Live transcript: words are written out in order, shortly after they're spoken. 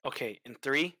Okay, in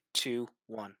three, two,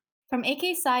 one. From AK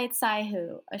Sci at Sci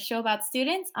Who, a show about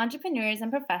students, entrepreneurs,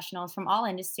 and professionals from all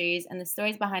industries and the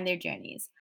stories behind their journeys.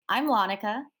 I'm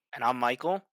Lonica, And I'm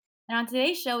Michael. and on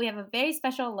today's show, we have a very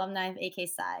special alumni of AK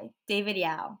Sci, David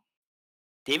Yao.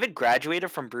 David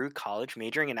graduated from Brew College,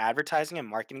 majoring in advertising and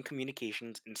marketing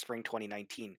communications in spring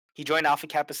 2019. He joined Alpha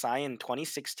Kappa Psi in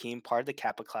 2016, part of the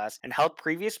Kappa class, and held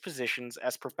previous positions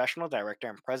as professional director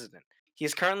and president. He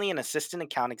is currently an assistant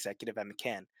account executive at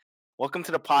McCann. Welcome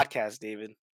to the podcast,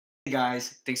 David. Hey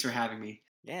guys, thanks for having me.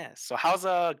 Yeah, so how's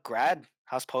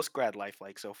post grad life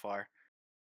like so far?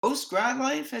 Post grad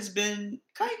life has been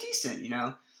kind of decent,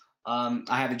 I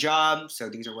have a job, so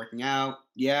things are working out.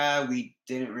 Yeah, we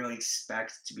didn't really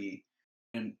expect to be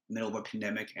in the middle of a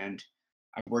pandemic, and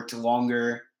I worked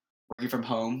longer working from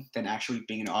home than actually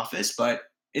being in office, but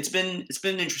it's been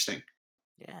interesting.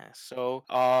 Yeah, so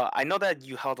I know that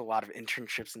you held a lot of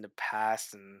internships in the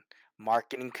past, and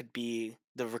marketing could be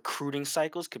the recruiting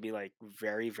cycles could be like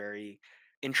very, very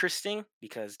interesting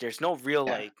because there's no real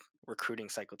Yeah, like recruiting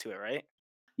cycle to it, right?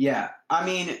 yeah. I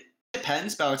mean, it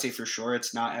depends, but I would say for sure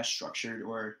it's not as structured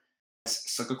or as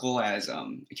cyclical as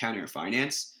accounting or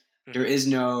finance. There Hmm. is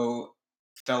no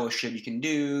fellowship you can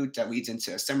do that leads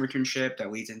into a summer internship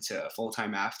that leads into a full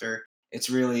time after. It's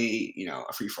really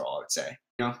a free for all. I would say.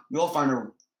 We all find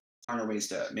our ways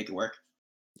to make it work.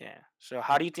 Yeah. So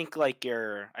how do you think like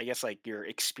I guess like your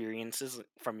experiences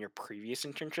from your previous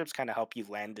internships kind of help you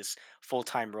land this full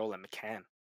time role at McCann?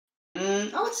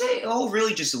 I would say it all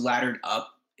really just laddered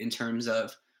up in terms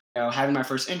of having my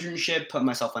first internship, put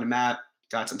myself on a map,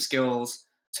 got some skills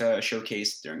to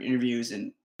showcase during interviews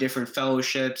and different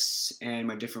fellowships and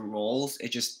my different roles. It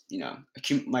just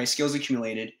my skills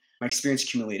accumulated, my experience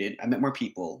accumulated. I met more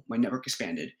people, my network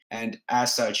expanded, and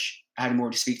as such, I had more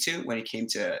to speak to when it came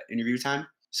to interview time.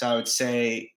 So I would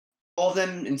say all of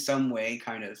them in some way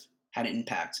kind of had an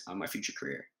impact on my future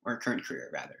career or current career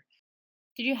rather.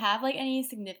 Did you have like any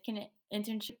significant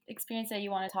internship experience that you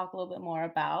want to talk a little bit more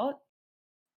about?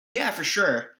 Yeah, for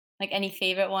sure. Like any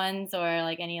favorite ones or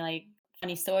like any like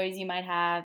funny stories you might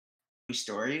have?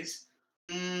 Stories?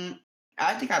 Mm,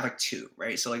 I think I have like two,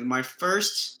 right? So like my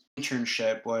first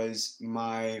internship was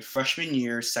my freshman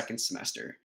year, second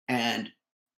semester, and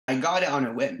I got it on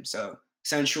a whim. So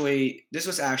essentially, this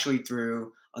was actually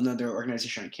through another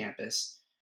organization on campus,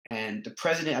 and the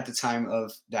president at the time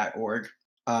of that org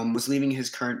was leaving his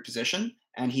current position,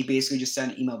 and he basically just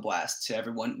sent an email blast to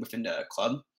everyone within the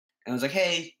club, and was like,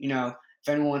 "Hey, if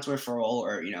anyone wants a referral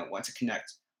or wants to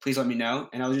connect, please let me know."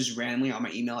 And I was just randomly on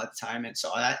my email at the time and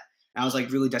saw that, and I was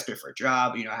like really desperate for a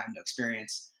job. I had no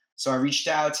experience, so I reached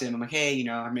out to him. I'm like, "Hey,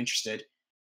 I'm interested,"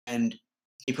 and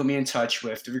he put me in touch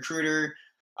with the recruiter.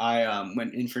 I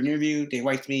went in for an interview. They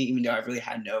liked me, even though I really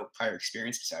had no prior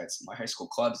experience besides my high school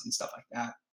clubs and stuff like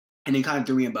that. And they kind of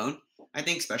threw me a bone, I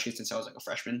think, especially since I was like a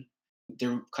freshman. They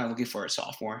were kind of looking for a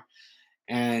sophomore.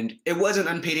 And it was an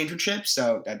unpaid internship,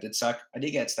 so that did suck. I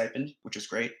did get a stipend, which was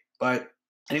great. But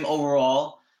I think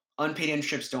overall, unpaid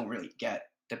internships don't really get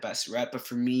the best rep. But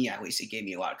for me, at least, it gave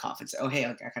me a lot of confidence. Oh, hey,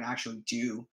 like, I can actually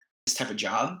do this type of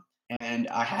job, and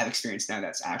I have experience now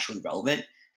that's actually relevant.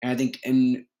 And I think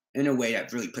in a way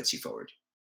that really puts you forward.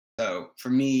 So for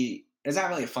me, it's not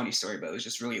really a funny story, but it was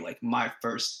just really like my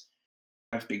first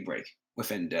kind of big break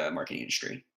within the marketing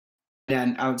industry.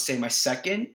 And I would say my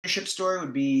second internship story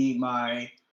would be my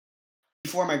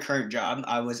before my current job.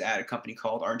 I was at a company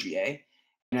called RGA,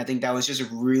 and I think that was just a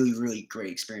really, really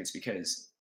great experience because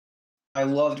I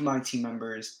loved my team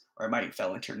members or my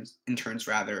fellow interns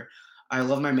rather. I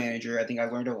love my manager. I think I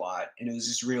learned a lot, and it was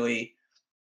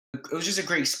just a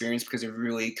great experience because it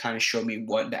really kind of showed me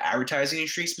what the advertising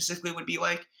industry specifically would be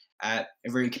like at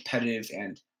a very competitive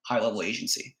and high level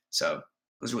agency. So it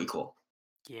was really cool.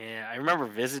 Yeah, I remember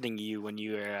visiting you when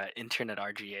you were an intern at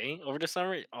RGA over the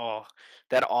summer. Oh,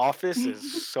 that office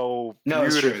is so No,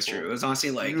 it's true. It's true. beautiful. It was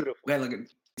honestly like we Beautiful. had like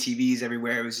TVs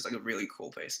everywhere. It was just like a really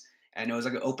cool place, and it was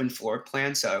like an open floor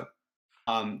plan. So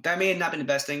that may have not been the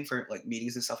best thing for like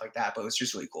meetings and stuff like that, but it was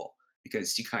just really cool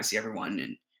because you kind of see everyone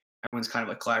and everyone's kind of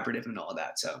like collaborative and all of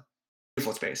that. So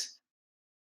beautiful space.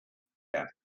 Yeah.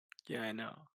 Yeah, I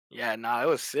know. Yeah, nah, it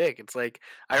was sick. It's like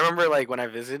I remember like when I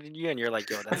visited you and you're like,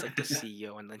 yo, that's like the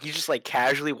CEO, and then he's just like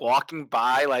casually walking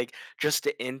by like just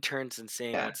the interns and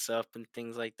saying Yeah. what's up and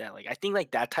things like that. Like I think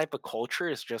like that type of culture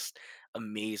is just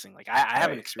amazing. Like I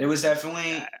haven't Right. It was experienced anything like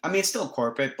that. definitely. I mean, it's still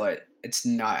corporate, but it's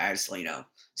not as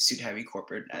suit heavy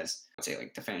corporate as I'd say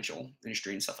like the financial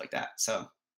industry and stuff like that. So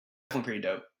definitely pretty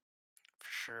dope. For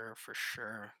sure, for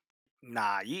sure.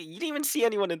 Nah, you didn't even see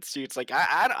anyone in suits. Like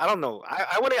I don't know.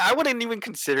 I wouldn't even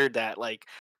consider that like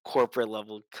corporate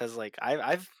level because like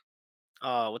I've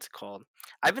what's it called?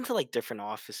 I've been to like different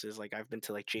offices. Like I've been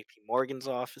to like JP Morgan's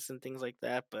office and things like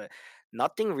that, but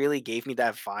nothing really gave me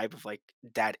that vibe of like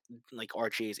that like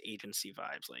RJ's agency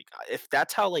vibes. Like if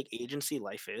that's how like agency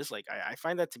life is, like I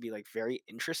find that to be like very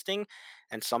interesting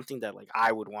and something that like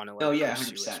I would want to Oh like yeah,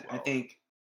 hundred pursue as percent. I well. think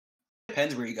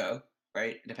depends where you go,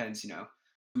 right? It depends,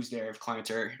 who's there, if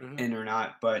clients are Hmm. in or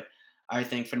not. But I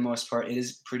think for the most part, it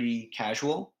is pretty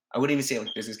casual. I wouldn't even say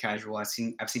like business casual. I've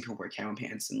seen people wear camo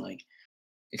pants and like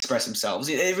express themselves.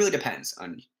 It really depends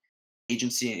on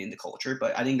agency and the culture.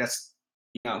 But I think that's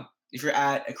if you're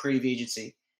at a creative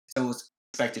agency, it's almost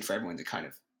expected for everyone to kind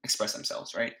of express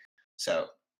themselves, right? So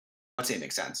I'd say it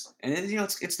makes sense. And then,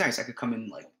 it's nice. I could come in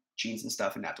like jeans and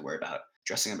stuff and not have to worry about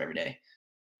dressing up every day.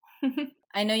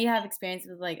 I know you have experience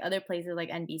with like other places like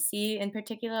NBC in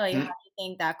particular. Like, how do Mhm. you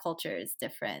think that culture is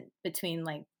different between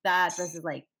like that versus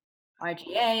like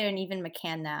RGA and even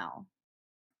McCann now?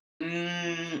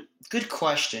 Good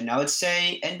question. I would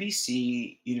say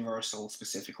NBC Universal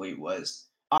specifically was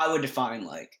I would define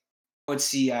like I would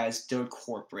see as their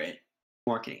corporate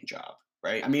marketing job,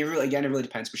 right? I mean, it really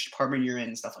depends which department you're in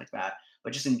and stuff like that.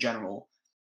 But just in general,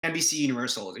 NBC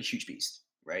Universal is a huge beast,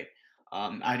 right?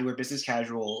 I had to wear business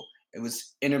casual. It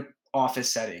was in an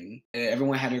office setting.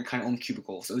 Everyone had their kind of own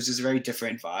cubicle, so it was just a very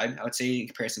different vibe. I would say in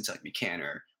comparison to like McCann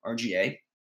or RGA.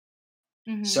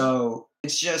 Mhm. So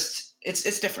it's just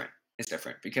it's different. It's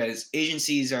different because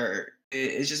agencies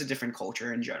it's just a different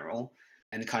culture in general,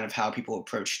 and kind of how people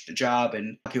approach the job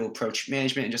and how people approach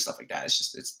management and just stuff like that.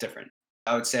 It's different.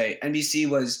 I would say NBC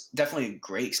was definitely a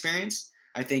great experience.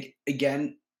 I think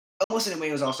again, almost in a way,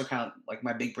 it was also kind of like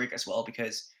my big break as well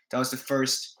because that was the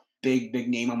first big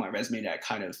name on my resume that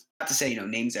kind of not to say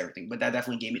names everything, but that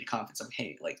definitely gave me the confidence of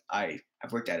hey, like I've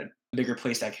worked at a bigger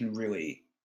place that can really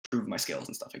prove my skills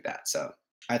and stuff like that. So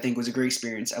I think was a great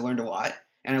experience. I learned a lot,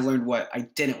 and I learned what I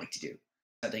didn't like to do.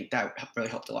 I think that really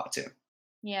helped a lot too.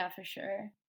 Yeah, for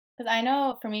sure. Because I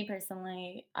know for me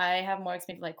personally, I have more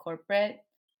experience with, like, corporate,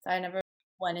 so I never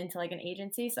went into, like, an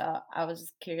agency, so I was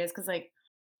just curious because like,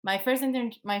 my first,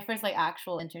 like,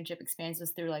 actual internship experience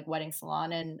was through, like, wedding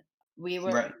salon, and we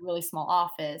were in Right, a really small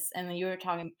office, and then you were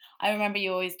talking I remember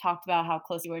you always talked about how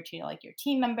close you were to, like, your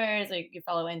team members, like, your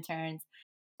fellow interns,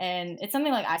 and it's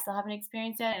something, like, I still haven't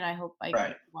experienced yet, and I hope I get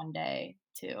right. one day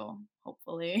too,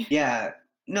 hopefully. Yeah.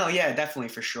 No, yeah, definitely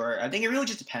for sure. I think it really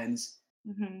just depends.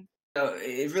 Mhm.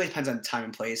 It really depends on time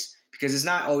and place because it's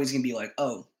not always gonna be like,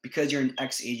 oh, because you're an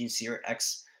X agency or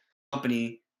X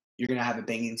company, you're gonna have a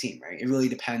banging team, right? It really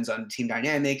depends on team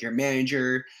dynamic, your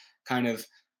manager, kind of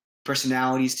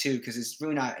personalities too, because it's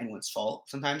really not anyone's fault.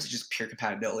 Sometimes it's just pure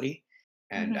compatibility.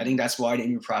 And I Mhm. think that's why the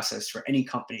interview process for any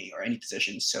company or any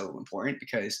position is so important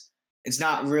because it's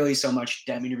not really so much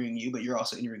them interviewing you, but you're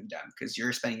also interviewing them because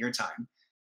you're spending your time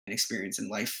and experience in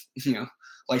life,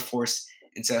 life force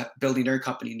into building their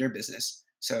company and their business.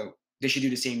 So they should do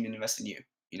the same and invest in you,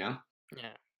 you know?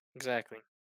 Yeah, exactly.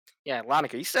 Yeah,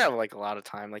 Monica, you still have like a lot of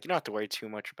time. Like you don't have to worry too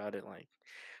much about it. Like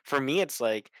for me, it's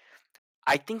like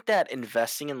I think that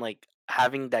investing in like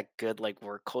having that good like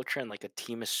work culture and like a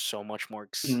team is so much more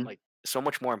Mhm. like so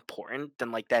much more important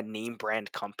than like that name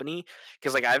brand company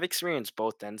because like I've experienced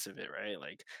both ends of it, right?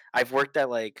 Like I've worked at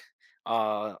like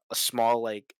a small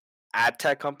like ad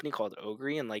tech company called Ogre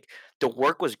and like the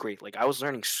work was great. Like I was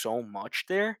learning so much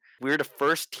there. We were the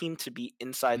first team to be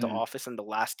inside the Mhm. office and the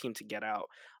last team to get out.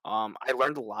 I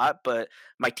learned a lot, but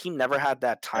my team never had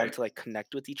that time Right. to like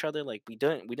connect with each other. Like we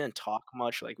didn't talk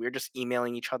much. Like we were just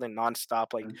emailing each other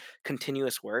nonstop, like Mhm.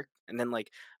 continuous work. And then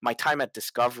like my time at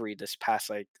Discovery this past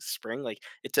like spring, like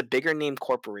it's a bigger name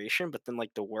corporation, but then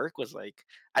like the work was like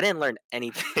I didn't learn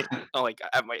anything like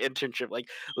at my internship. Like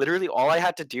literally all I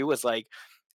had to do was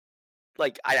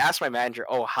like I asked my manager,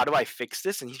 "Oh, how do I fix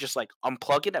this?" And he's just like,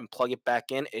 "Unplug it and plug it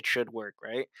back in. It should work,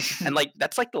 right?" And like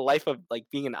that's like the life of like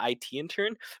being an IT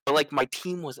intern. But like my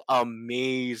team was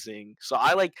amazing. So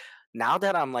I like now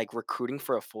that I'm like recruiting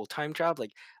for a full-time job,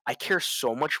 like I care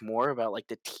so much more about like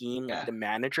the team, like Yeah. the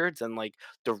manager than like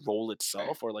the role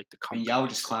Right. itself or like the I mean, y'all company were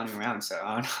just clowning itself. around, so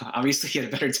I don't know. Obviously, you had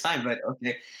a better time, but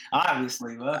okay.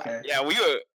 Obviously, well, okay. Yeah, we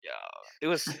were yeah, it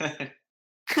was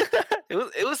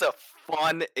it was a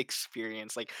fun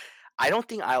experience. Like, I don't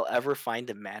think I'll ever find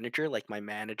a manager like my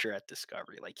manager at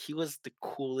Discovery. Like, he was the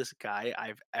coolest guy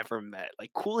I've ever met.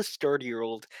 Like, coolest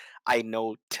 30-year-old I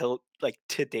know till like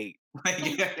to date. I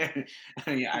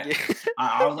mean, Yeah,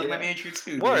 I was like my yeah, manager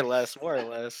too, more or dude. less, more or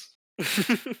less.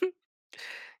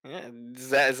 Yeah, is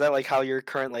that like how your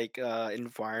current like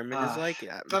environment is Uh, like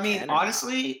at I mean, McCann or nah?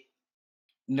 honestly,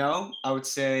 no, I would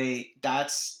say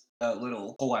that's a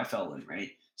little hole I fell in,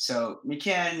 right? So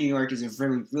McCann, New York is a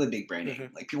really, really big brand Hmm.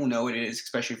 name. Like people know what it is,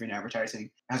 especially if you're in advertising.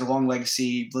 It has a long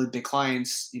legacy, really big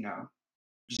clients,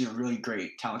 really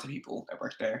great, talented people that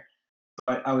work there.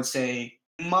 But I would say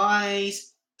my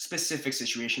specific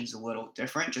situation is a little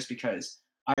different just because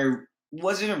I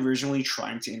wasn't originally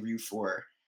trying to interview for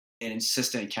an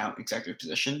assistant account executive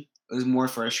position. It was more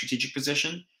for a strategic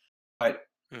position. But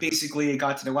Hmm. basically, it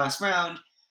got to the last round,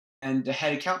 and the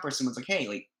head account person was like, "Hey,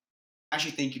 like, I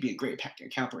actually think you'd be a great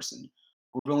account person.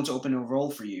 We're willing to open a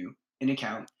role for you in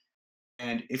account,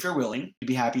 and if you're willing, we'd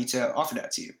be happy to offer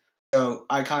that to you." So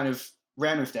I kind of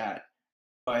ran with that.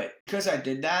 But because I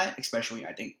did that, especially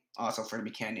I think also for the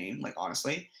McCann name, like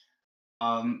honestly,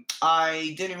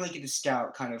 I didn't really get to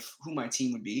scout kind of who my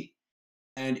team would be.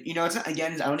 And it's not,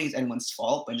 again, I don't think it's anyone's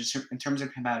fault, but just in terms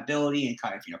of compatibility and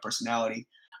kind of personality,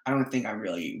 I don't think I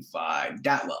really vibe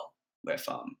that well with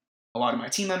a lot of my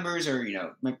team members, or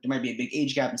there might be a big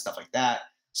age gap and stuff like that.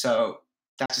 So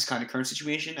that's just kind of current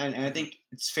situation, and I Hmm. think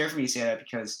it's fair for me to say that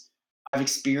because I've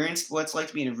experienced what it's like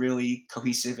to be in a really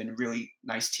cohesive and really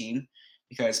nice team.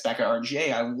 Because back at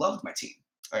RGA, I loved my team.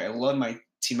 Right? I loved my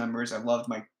team members. I loved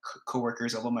my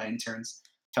coworkers. I love my interns,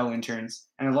 fellow interns,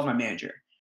 and I love my manager.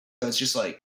 So it's just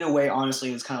like, in a way, honestly,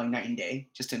 it was kind of like night and day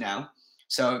just to now.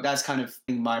 So that's kind of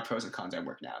my pros and cons at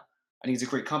work now. I think it's a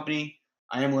great company.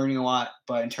 I am learning a lot,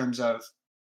 but in terms of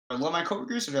I love my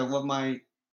coworkers or I love my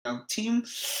team,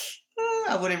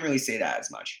 I wouldn't really say that as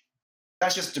much.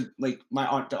 That's just like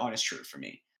the honest truth for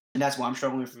me, and that's what I'm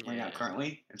struggling with right now Yeah.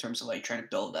 currently in terms of like trying to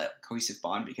build that cohesive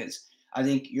bond. Because I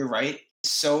think you're right.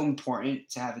 It's so important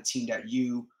to have a team that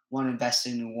you want to invest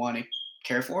in and want to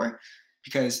care for,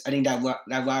 because I think that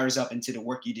ladders up into the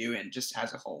work you do and just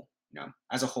as a whole.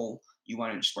 As a whole, you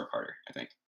want to just work harder. I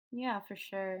think. Yeah, for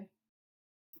sure.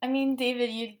 I mean, David,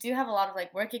 you do have a lot of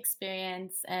like work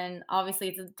experience, and obviously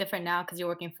it's different now because you're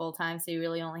working full time, so you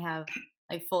really only have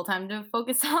like full time to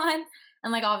focus on,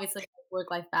 and like obviously work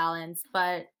life balance.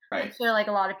 But I'm Right. sure like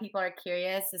a lot of people are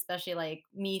curious, especially like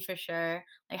me for sure,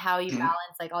 like how you Mhm.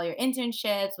 balance like all your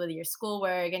internships with your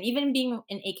schoolwork and even being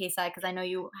in AK side because I know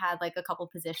you had like a couple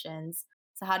positions.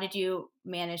 So how did you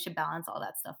manage to balance all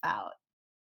that stuff out?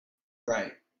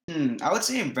 Right. I would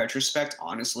say in retrospect,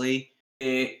 honestly,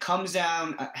 it comes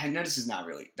down. I know this is not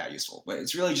really that useful, but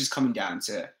it's really just coming down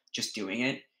to just doing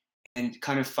it and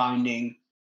kind of finding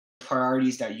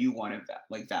priorities that you want to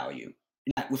like value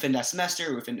within that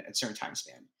semester, within a certain time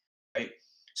span, right?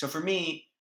 So for me,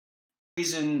 the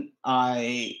reason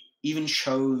I even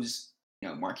chose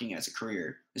marketing as a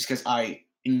career is because I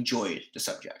enjoyed the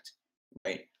subject,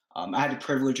 right? I had the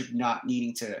privilege of not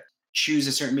needing to choose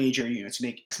a certain major, to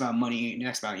make X amount of money in the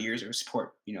next amount of years or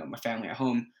support, my family at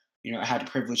home. I had the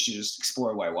privilege to just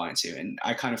explore what I wanted to, and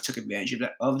I kind of took advantage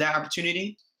of that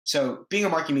opportunity. So being a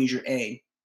marketing major,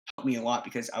 helped me a lot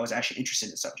because I was actually interested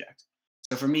in the subject.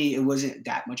 So for me, it wasn't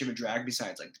that much of a drag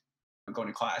besides like going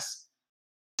to class,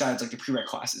 besides like the prereq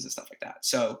classes and stuff like that.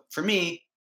 So for me,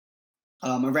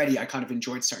 already I kind of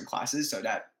enjoyed certain classes, so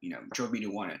that drove me to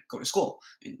want to go to school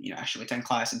and actually attend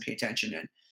class and pay attention and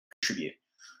contribute.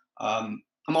 I'm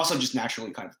also just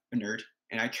naturally kind of a nerd,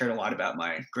 and I cared a lot about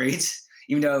my grades,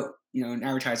 even though in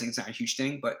advertising it's not a huge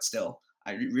thing, but still,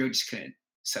 I really just couldn't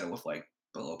settle with like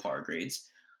below par grades.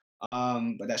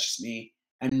 But that's just me.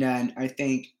 And then I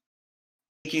think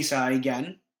AKSI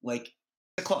again, like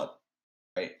the club,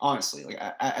 right? Honestly, like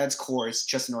at its core, it's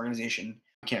just an organization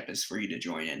on campus for you to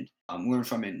join in, learn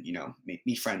from, and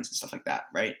meet friends and stuff like that,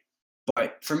 right?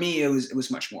 But for me, it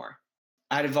was much more.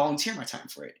 I had to volunteer my time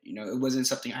for it. It wasn't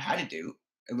something I had to do.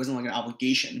 It wasn't like an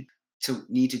obligation to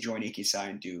need to join AKSI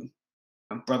and do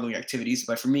brotherly activities.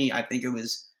 But for me, I think it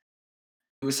was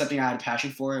something I had a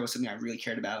passion for. It was something I really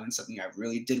cared about and something I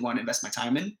really did want to invest my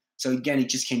time in. So again, it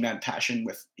just came down to passion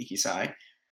with Ikisai.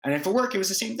 And then for work, it was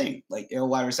the same thing. Like it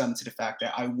allowed us to the fact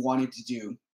that I wanted to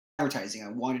do advertising. I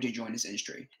wanted to join this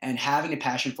industry. And having a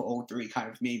passion for all three kind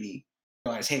of made me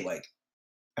realize, hey, like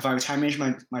if I time manage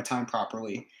my time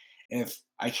properly, if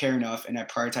I care enough and I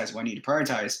prioritize what I need to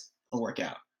prioritize, it'll work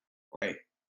out. Right.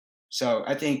 So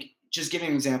I think just giving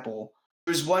an example,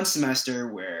 there was one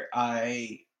semester where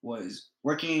I was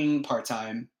working part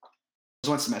time. It was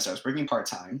one semester I was working part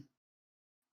time.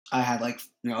 I had like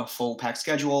a full packed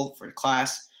schedule for the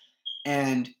class,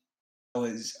 and I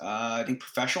was I think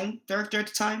professional director at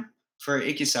the time for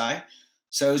Ikisai.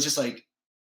 So it was just like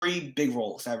three big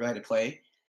roles that I had to play,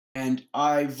 and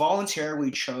I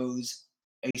voluntarily chose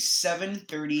a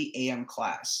 7:30 a.m.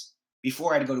 class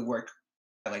before I had to go to work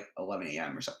at like 11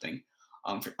 a.m. or something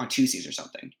on Tuesdays or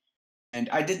something. And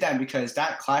I did that because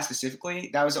that class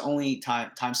specifically, that was the only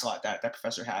time slot that that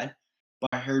professor had. But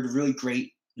I heard really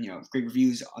great great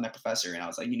reviews on that professor, and I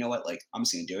was like, you know what, like I'm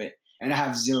just gonna do it, and I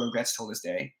have zero regrets till this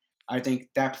day. I think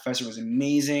that professor was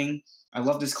amazing. I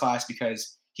love this class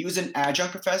because he was an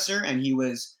adjunct professor, and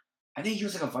I think he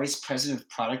was like a vice president of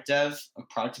product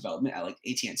development at like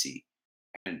AT&T,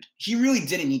 and he really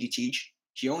didn't need to teach.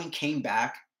 He only came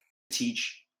back to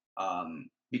teach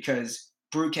because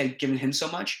Brooke had given him so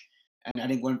much, and I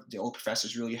think one of the old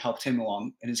professors really helped him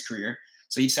along in his career.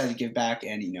 So he decided to give back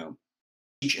and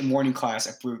teach a morning class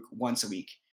at Brooke once a week.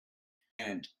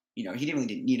 And he didn't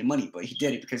really need the money, but he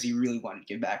did it because he really wanted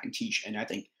to give back and teach. And I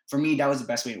think for me, that was the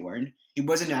best way to learn. He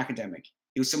wasn't an academic.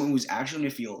 He was someone who was actually in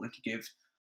the field and could give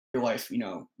real life,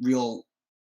 real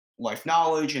life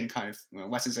knowledge and kind of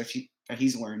lessons that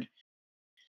he's learned,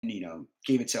 and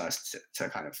gave it to us to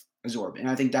kind of absorb. And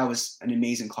I think that was an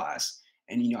amazing class.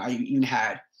 And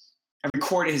I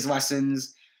recorded his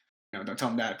lessons. Don't tell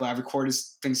him that, but I recorded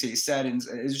things that he said, and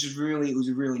it was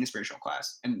a really inspirational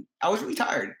class. And I was really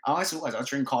tired. I honestly was. I was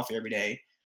drinking coffee every day.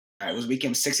 It was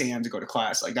weekend 6 a.m. to go to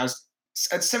class. Like that was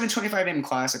at 7:25 a.m.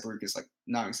 class at Baruch is like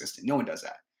non-existent. No one does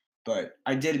that. But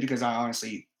I did it because I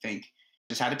honestly think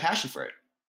just had a passion for it.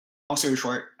 Long story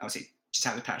short, I would say just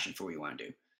have a passion for what you want to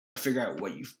do. Figure out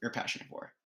what you're passionate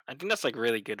for. I think that's like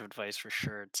really good advice for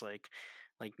sure. It's like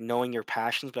knowing your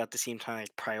passions, but at the same time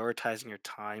like prioritizing your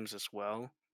times as well.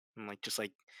 And like just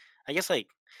like I guess like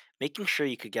making sure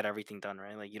you could get everything done,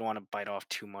 right? Like you don't want to bite off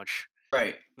too much,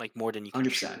 Right. like more than you can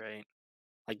chew, 100%. right?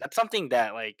 Like that's something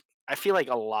that like I feel like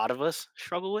a lot of us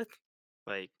struggle with.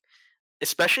 Like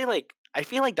especially like I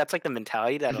feel like that's like the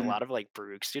mentality that a Mhm. lot of like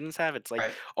Baruch students have. It's like,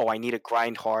 Right. oh, I need to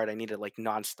grind hard. I need to like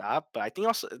nonstop. But I think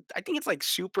it's like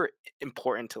super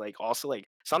important to like also like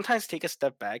sometimes take a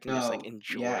step back and just like No,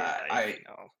 enjoy yeah, life. You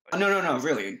know, no, no, no,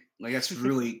 really. Like that's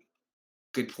really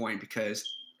good point because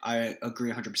I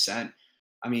agree 100%.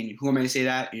 I mean, who am I to say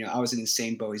that? I was in the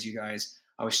same boat as you guys.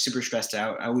 I was super stressed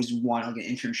out. I always wanted like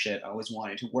an internship. I always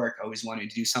wanted to work. I always wanted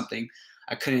to do something.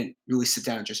 I couldn't really sit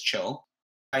down and just chill.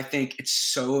 I think it's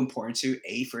so important to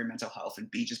A, for your mental health,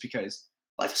 and B, just because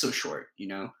life is so short.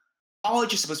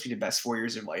 College is supposed to be the best 4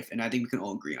 years of life, and I think we can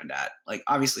all agree on that. Like,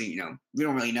 obviously, we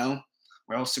don't really know.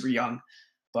 We're all super young,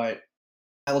 but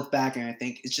I look back and I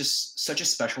think it's just such a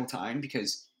special time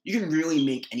because you can really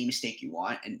make any mistake you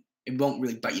want, and it won't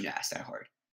really bite you in the ass that hard.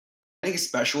 I think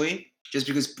especially just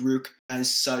because Brooke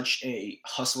has such a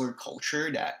hustler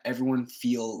culture that everyone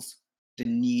feels the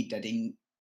need that they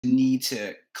need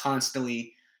to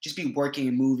constantly just be working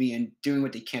and moving and doing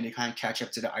what they can to kind of catch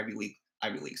up to the Ivy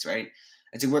Leagues, right?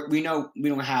 And so we know we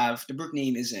don't have the Brooke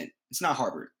name isn't it's not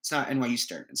Harvard, it's not NYU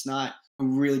Stern, it's not a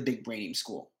really big brain name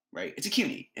school, right? It's a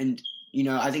CUNY, and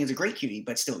I think it's a great CUNY,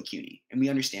 but still a CUNY, and we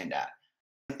understand that.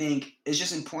 I think it's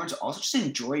just important to also just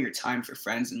enjoy your time with your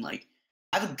friends and like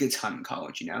have a good time in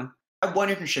college. One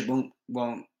internship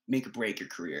won't make or break your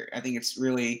career. I think it's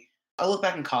really I look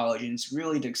back in college and it's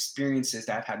really the experiences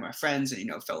that I've had with my friends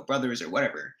and fellow brothers or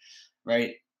whatever,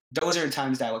 right? Those are the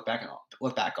times that I look back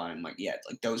on and like yeah,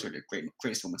 like those were the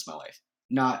greatest moments of my life.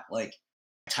 Not like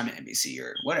time at NBC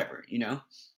or whatever.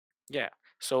 yeah.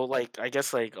 So like I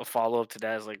guess like a follow up to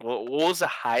that is like what was the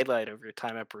highlight of your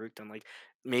time at Baruch? And like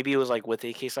maybe it was like with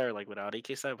AKSI or like without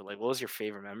AKSI, but like what was your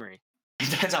favorite memory? It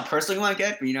depends how personal you want to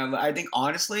get, but I think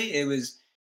honestly it was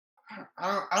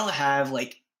I don't have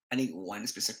like I think one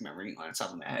specific memory on the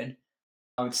top of my head.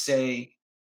 I would say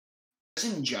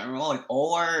just in general, like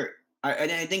all our I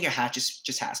think it had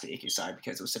just has to be AKSI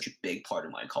because it was such a big part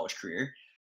of my college career,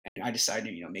 and I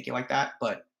decided to make it like that.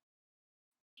 But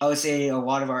I would say a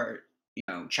lot of our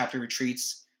chapter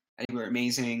retreats I think were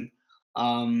amazing.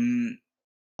 Um,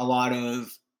 a lot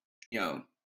of you know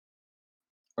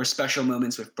or special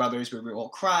moments with brothers where we were all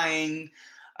crying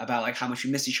about like how much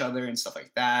we miss each other and stuff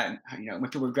like that. And when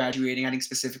people were graduating, I think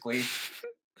specifically,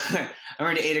 I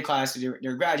remember the ADA class they were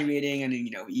graduating, and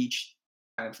then we each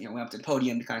kind of went up to the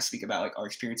podium to kind of speak about like our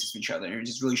experiences with each other, and it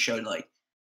just really showed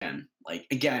and like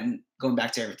again going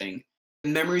back to everything, the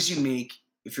memories you make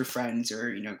with your friends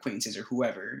or acquaintances or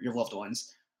whoever your loved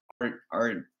ones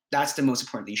are that's the most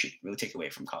important thing you should really take away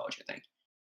from college. I think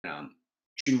you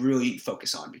should really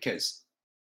focus on because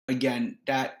again,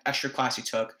 that extra class you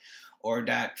took or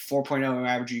that 4.0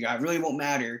 average you got really won't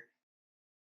matter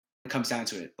when it comes down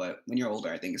to it. But when you're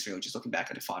older, I think it's really just looking back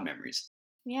at the fond memories.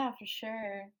 Yeah, for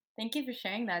sure. Thank you for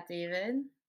sharing that, David.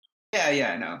 Yeah,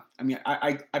 yeah, no. I mean,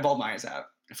 I bawled my eyes out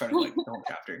in front of like the whole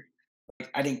chapter. Like,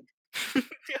 I think,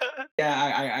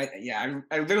 yeah,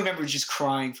 I really remember just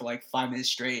crying for like 5 minutes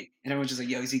straight, and everyone's just like,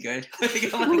 "Yo, is he good?"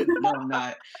 Like, I'm like, "No, I'm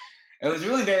not." It was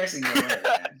really embarrassing, but whatever,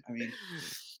 man. I mean,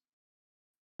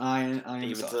 I am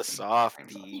David's a softy. I am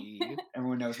softy. softie.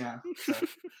 Everyone knows now. So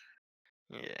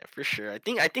Yeah, for sure. I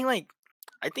think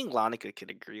Lanika could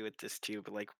agree with this too,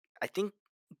 but like I think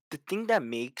the thing that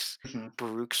makes Mhm,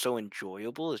 Baruch so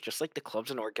enjoyable is just like the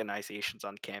clubs and organizations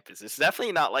on campus. It's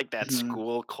definitely not like that mhm.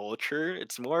 school culture.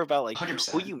 It's more about like who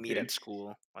 100%, you meet dude. at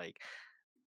school. Like,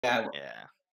 Yeah. yeah.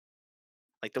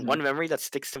 Like the one Mhm. memory that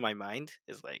sticks to my mind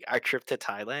is like our trip to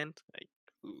Thailand. Like,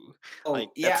 ooh, like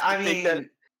Oh, yeah, that's the I thing that mean,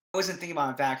 I wasn't thinking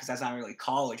about that because that's not really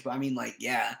college, but I mean, like,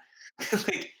 yeah.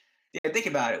 Like, yeah, think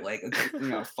about it, like,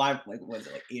 5 like, what was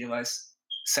it, like, 8 of us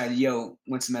said, "Yo,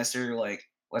 one semester, like,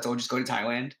 let's all just go to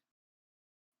Thailand."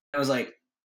 It was, like,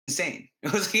 insane.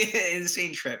 It was, like, an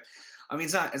insane trip. I mean,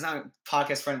 it's not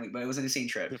podcast friendly, but it was an insane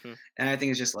trip, Mhm. and I think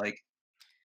it's just, like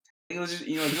it was just,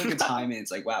 it was a really good time, and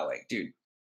it's like, wow, like, dude,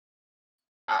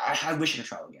 I wish I could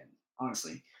travel again,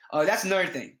 honestly. That's another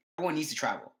thing. Everyone needs to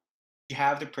travel. You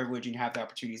have the privilege and you have the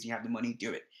opportunities and you have the money,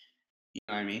 do it. You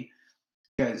know what I mean?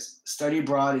 Because study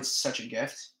abroad is such a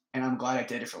gift, and I'm glad I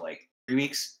did it for like 3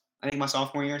 weeks. I think my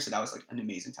sophomore year, so that was like an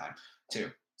amazing time too.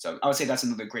 So I would say that's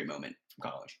another great moment from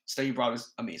college. Study abroad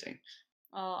was amazing.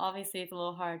 Well, obviously it's a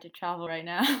little hard to travel right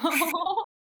now.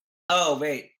 Oh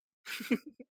wait.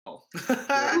 Oh.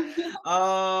 Yeah.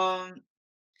 um.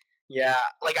 Yeah,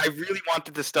 like I really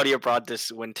wanted to study abroad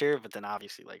this winter, but then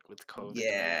obviously like with COVID and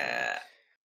everything. Yeah.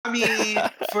 I mean,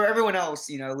 for everyone else,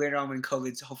 later on when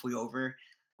COVID's hopefully over,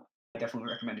 I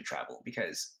definitely recommend to travel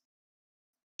because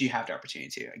you have the opportunity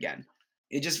to. Again,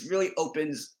 it just really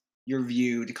opens your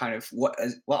view to kind of what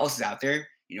else is out there.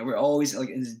 We're always like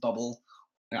in this bubble.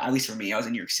 At least for me, I was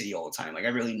in New York City all the time. Like I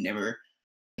really never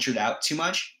ventured out too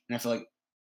much, and I feel like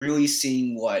really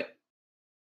seeing what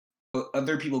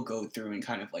other people go through and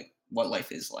kind of like what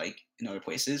life is like in other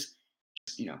places.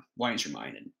 Widens your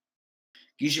mind and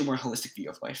gives you a more holistic view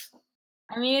of life.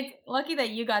 I mean, it's lucky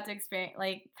that you got to experience,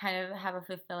 like, kind of have a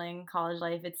fulfilling college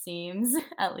life, it seems,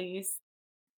 at least.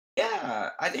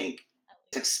 Yeah, I think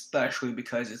especially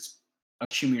because it's a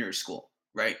commuter school,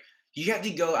 right? You have to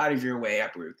go out of your way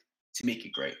at Baruch to make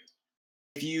it great.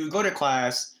 If you go to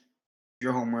class,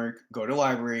 your homework, go to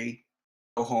library,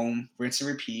 go home, rinse and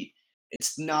repeat,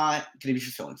 it's not going to be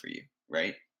fulfilling for you,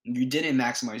 right? You didn't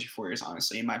maximize your 4 years,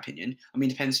 honestly, in my opinion. I mean,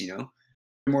 it depends, you're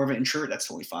more of an introvert, that's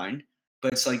totally fine.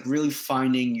 But it's like really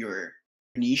finding your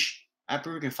niche at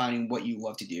Baruch and finding what you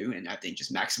love to do, and I think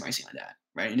just maximizing on that,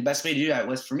 right? And the best way to do that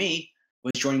was for me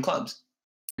was joining clubs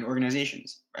and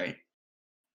organizations, right?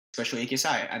 Especially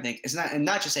AKSI. I think it's not, and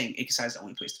not just saying AKSI is the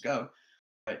only place to go,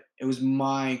 but it was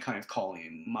my kind of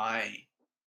calling, my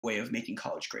way of making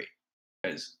college great.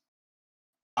 Because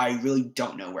I really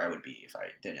don't know where I would be if I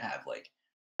didn't have like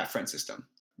that friend system.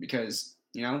 Because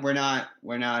we're not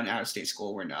an out of state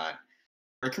school. We're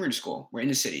a community school. We're in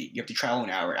the city. You have to travel an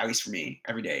hour, at least for me,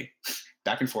 every day,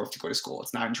 back and forth to go to school.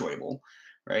 It's not enjoyable,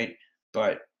 right?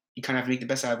 But you kind of have to make the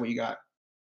best out of what you got.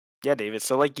 Yeah, David.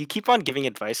 So like you keep on giving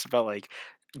advice about like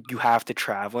you have to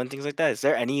travel and things like that. Is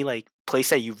there any like place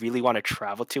that you really want to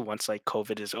travel to once like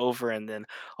COVID is over and then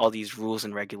all these rules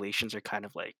and regulations are kind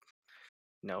of like,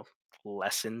 you know,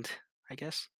 lessened, I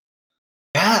guess?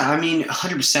 Yeah, I mean,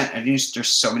 100%. I think there's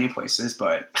so many places,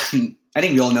 but I think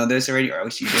we all know this already, or at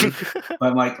least you do.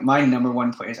 But like my number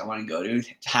one place I want to go to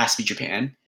has to be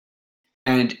Japan.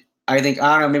 And I think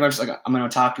I don't know, maybe I'm just like I'm an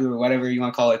otaku or whatever you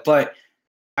want to call it, but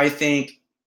I think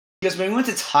because when we went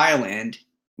to Thailand,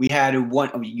 we had a one.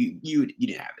 I mean, you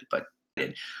didn't have it, but I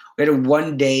did. We had a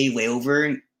 1 day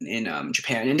layover in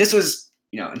Japan, and this was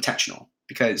intentional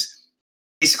because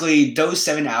basically those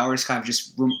 7 hours kind of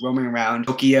just roaming around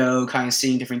Tokyo, kind of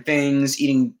seeing different things,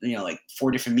 eating like 4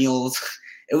 different meals.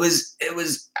 It was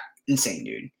insane,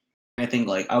 dude. I think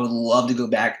like I would love to go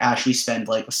back, actually spend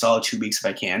like a solid 2 weeks if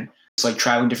I can. Just like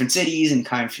traveling different cities and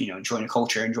kind of enjoying the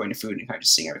culture, enjoying the food, and kind of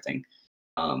just seeing everything.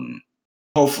 Um,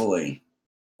 Hopefully,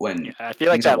 Yeah, when I feel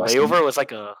like things are that lessened. layover was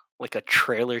like a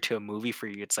trailer to a movie for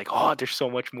you. It's like, oh, there's so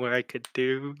much more I could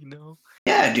do, you know?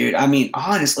 Yeah, dude. I mean,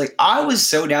 honestly, I was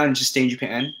so down to just stay in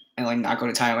Japan and like not go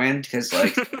to Thailand because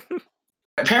like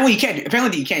apparently you can't.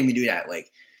 Apparently you can't even do that.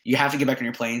 Like you have to get back on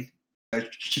your plane,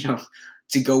 you know,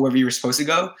 to go wherever you were supposed to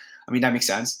go. I mean that makes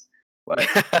sense, but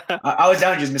I was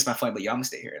down to just miss my flight. But yeah, I'm gonna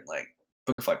stay here and like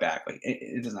book a flight back. Like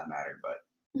it does not matter. But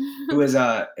it was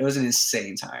an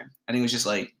insane time. I think it was just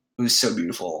like it was so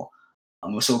beautiful.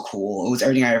 It was so cool. It was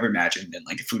everything I ever imagined, and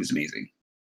like the food is amazing.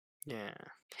 Yeah.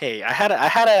 Hey, I had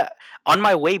a on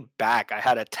my way back, I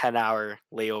had a 10-hour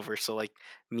layover, so, like,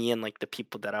 me and, like, the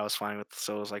people that I was flying with,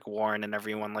 so it was, like, Warren and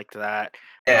everyone like that,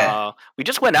 Yeah. we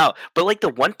just went out, but, like, the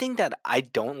one thing that I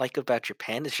don't like about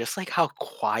Japan is just, like, how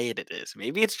quiet it is.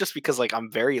 Maybe it's just because, like,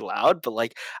 I'm very loud, but,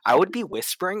 like, I would be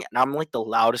whispering, and I'm, like, the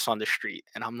loudest on the street,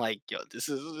 and I'm like, "Yo, this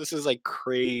is, like,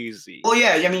 crazy." Well,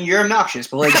 yeah. I mean, you're obnoxious,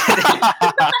 but like,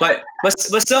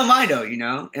 but so am I though, you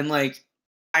know. And like,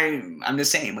 I'm the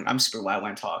same. Like, I'm super loud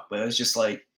when I talk, but it was just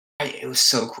like, it was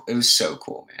so it was so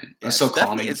cool, man. It Yeah, was so it's definitely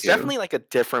calming it's too. definitely, like, a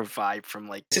different vibe from,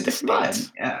 like, It's a the different vibe.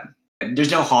 States. Yeah. And there's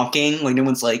no honking. Like, no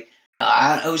one's like.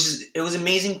 It was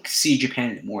amazing to see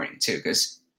Japan in the morning too,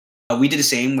 because we did the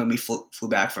same when we flew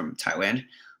back from Thailand.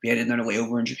 We had another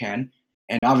layover in Japan,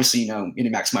 and obviously, you know, we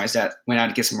didn't maximize that. Went out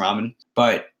to get some ramen,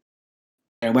 but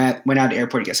I went out to the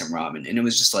airport to get some ramen, and it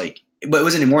was just like, but it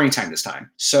was in the morning time this time,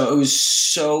 so it was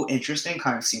so interesting,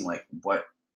 kind of seeing like what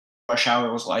rush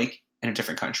hour was like in a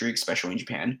different country, especially in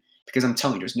Japan, because I'm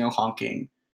telling you, there's no honking.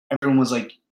 Everyone was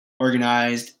like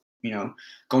organized, you know,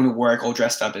 going to work all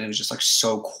dressed up, and it was just like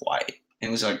so quiet. And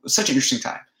it was like such an interesting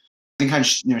time. It kind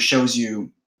of you know shows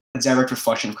you a direct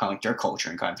reflection of kind of like their culture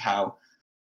and kind of how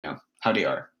you know how they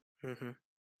are. Mhm.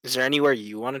 Is there anywhere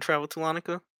you wanna travel to,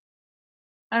 Lanika?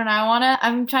 I don't know.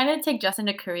 I'm trying to take Justin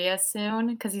to Korea soon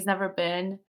because he's never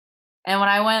been. And when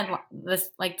I went this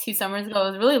like 2 summers ago,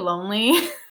 it was really lonely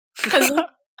because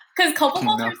couple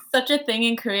goals No, are such a thing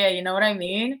in Korea. You know what I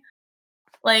mean?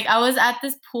 Like I was at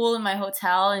this pool in my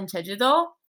hotel in Jeju-do,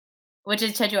 which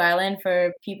is Jeju Island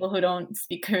for people who don't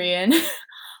speak Korean.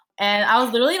 And I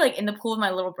was literally like in the pool with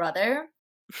my little brother.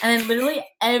 And then literally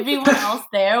everyone else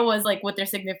there was like with their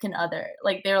significant other.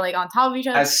 Like they were like on top of each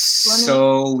other that's swimming.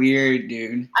 so weird,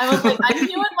 dude. I was like, I'm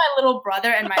here with my little brother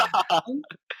and my mom,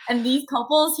 and these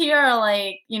couples here are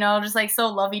like, just like so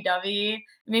lovey-dovey. It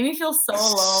made me feel so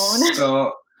alone.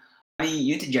 So I mean,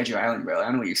 you did Jeju Island, bro. I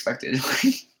don't know what you expected.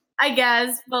 I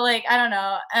guess, but like I don't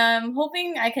know. I'm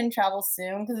hoping I can travel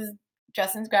soon because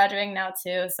Justin's graduating now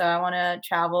too, so I want to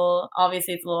travel.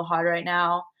 Obviously, it's a little hard right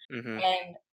now, Mhm.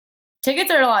 and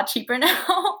tickets are a lot cheaper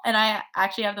now, and I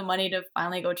actually have the money to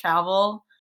finally go travel.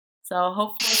 So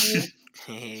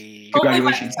Hey, hopefully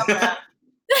by Congratulations. the summer.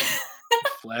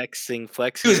 flexing, She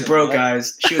flexing was the broke, what?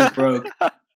 guys. She was broke.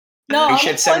 No, Like I'll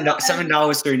she make had more than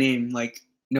 $7 to her name. Like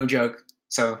no joke.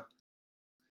 So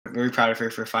very proud of her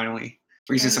for finally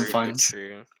raising thank some True, funds.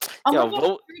 true. I'm Yeah, working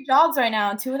vote 3 jobs right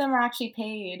now, and 2 of them are actually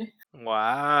paid.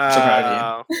 I'm so proud of you.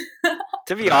 wow.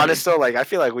 To So be proud of you. honest though, like, I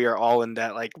feel like we are all in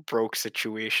that, like, broke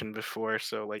situation before,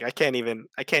 so, like, I can't even,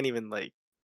 like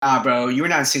Ah, bro, you were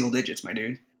not in single digits, my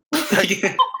dude.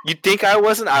 you think I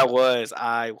wasn't? I was,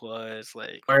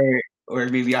 like or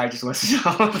maybe I just wasn't.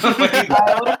 But you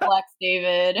Alright, way to flex,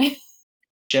 David.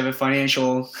 have a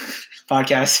financial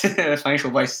podcast, financial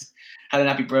advice, how to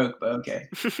not be broke. But okay,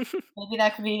 Maybe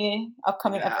that could be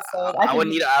upcoming Yeah, episode. I I could would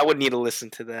need be I would need to listen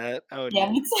to that. I would yeah,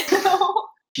 need me too.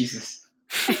 Jesus.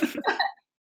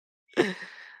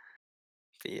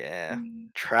 Yeah,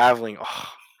 Mm. traveling,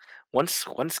 once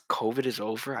COVID is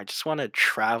over, I just wanna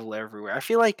travel everywhere. I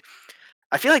feel like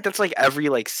that's, like, every,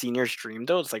 like, senior's dream,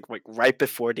 though. It's, like, right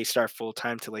before they start full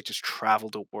time to, like, just travel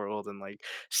the world and, like,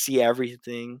 see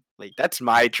everything. Like, that's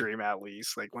my dream at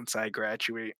least, like, once I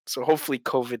graduate. So, hopefully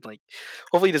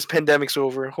this pandemic's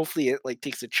over. Hopefully it, like,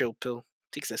 takes a chill pill,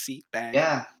 takes a seat back.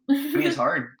 Yeah, I mean it's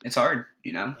hard. It's hard,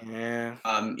 you know. Yeah.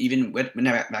 Even when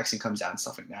that vaccine comes out and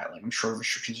stuff like that, like I'm sure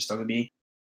restrictions are still gonna be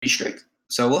pretty strict.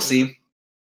 So we'll Mhm. see.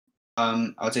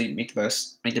 I would say make the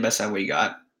best out of what you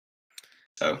got.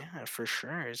 So, Yeah, for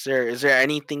sure. Is there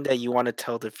anything that you wanna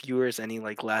tell the viewers? Any,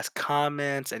 like, last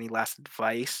comments? Any last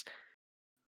advice?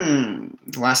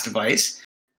 last advice.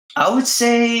 I would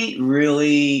say,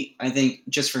 really, I think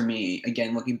just for me,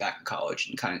 again, looking back at college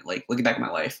and kind of like looking back at my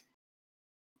life,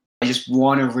 I just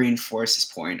want to reinforce this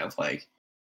point of like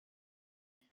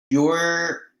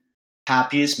your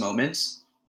happiest moments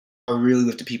are really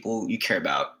with the people you care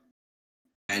about.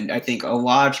 And I think a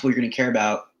lot of people you're going to care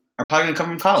about are probably going to come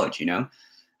from college, you know?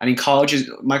 I mean, college is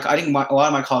I think a lot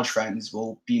of my college friends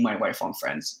will be my lifelong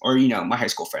friends, or, you know, my high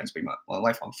school friends will be my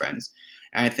lifelong friends.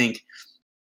 And I think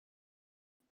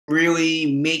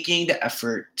really making the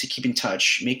effort to keep in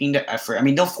touch, making the effort. I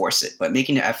mean, don't force it, but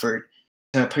making the effort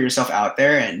to put yourself out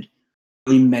there and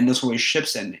really mend those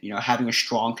relationships and, you know, having a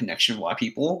strong connection with a lot of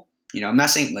people. You know, I'm not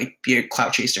saying like be a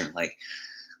clout chaser and like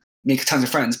make tons of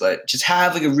friends, but just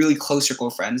have like a really close circle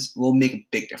of friends will make a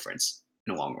big difference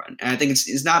in the long run. And I think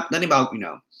it's not nothing about, you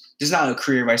know, there's not a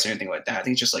career advice or anything like that. I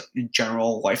think it's just like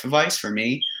general life advice for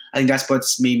me. I think that's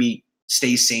what's made me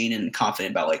stay sane and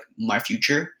confident about like my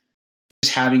future.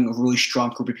 Just having a really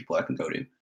strong group of people I can go to.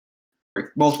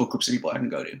 multiple groups of people I can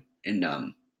go to. And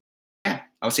yeah,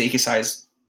 I would say AKSI is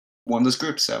one of those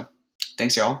groups. So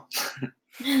thanks, y'all.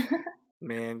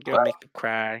 Man, gonna make me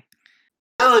cry.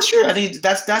 Oh, sure. I think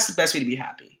that's the best way to be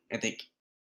happy. I think,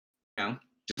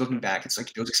 just looking back, it's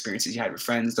like those experiences you had with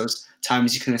friends, those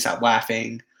times you couldn't stop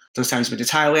laughing, those times you went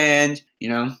to Thailand.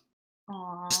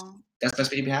 Aw. That's the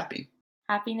best way to be happy.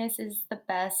 Happiness is the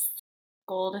best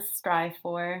goal to strive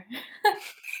for.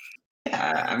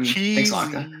 Yeah, I mean, thanks,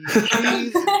 Lanka.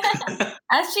 Cheesy.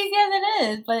 As cheesy as it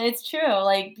is, but it's true.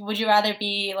 Like, would you rather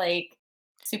be like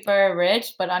super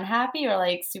rich but unhappy or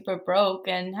like super broke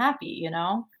and happy, you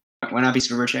know? Why not be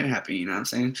super rich and happy? You know what I'm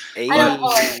saying? I know,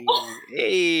 But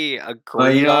Hey, hey, but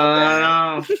agree on that.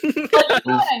 I but you don't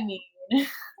know know. what I mean.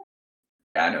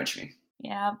 Yeah, I know what you mean.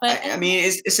 Yeah, but I mean,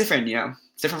 it's different.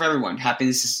 It's different for everyone.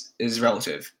 Happiness is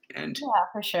relative and yeah,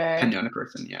 for sure. depending on the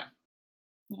person. Yeah,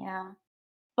 Yeah.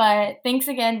 But thanks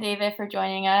again, David, for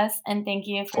joining us, and thank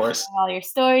you of for sharing course, all your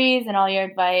stories and all your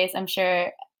advice. I'm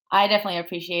sure I definitely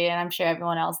appreciate it, and I'm sure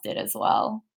everyone else did as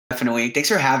well. definitely. Thanks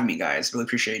for having me, guys. Really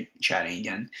appreciate chatting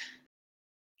again.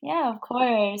 Yeah, of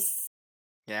course.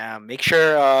 Yeah, make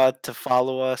sure to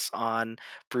follow us on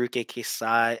Baruch AK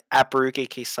Sai at Baruch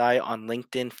AK Sai on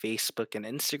LinkedIn, Facebook, and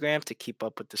Instagram to keep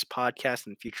up with this podcast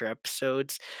and future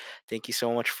episodes. Thank you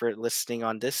so much for listening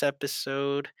on this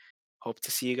episode. Hope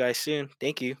to see you guys soon.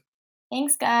 Thank you.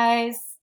 Thanks, guys.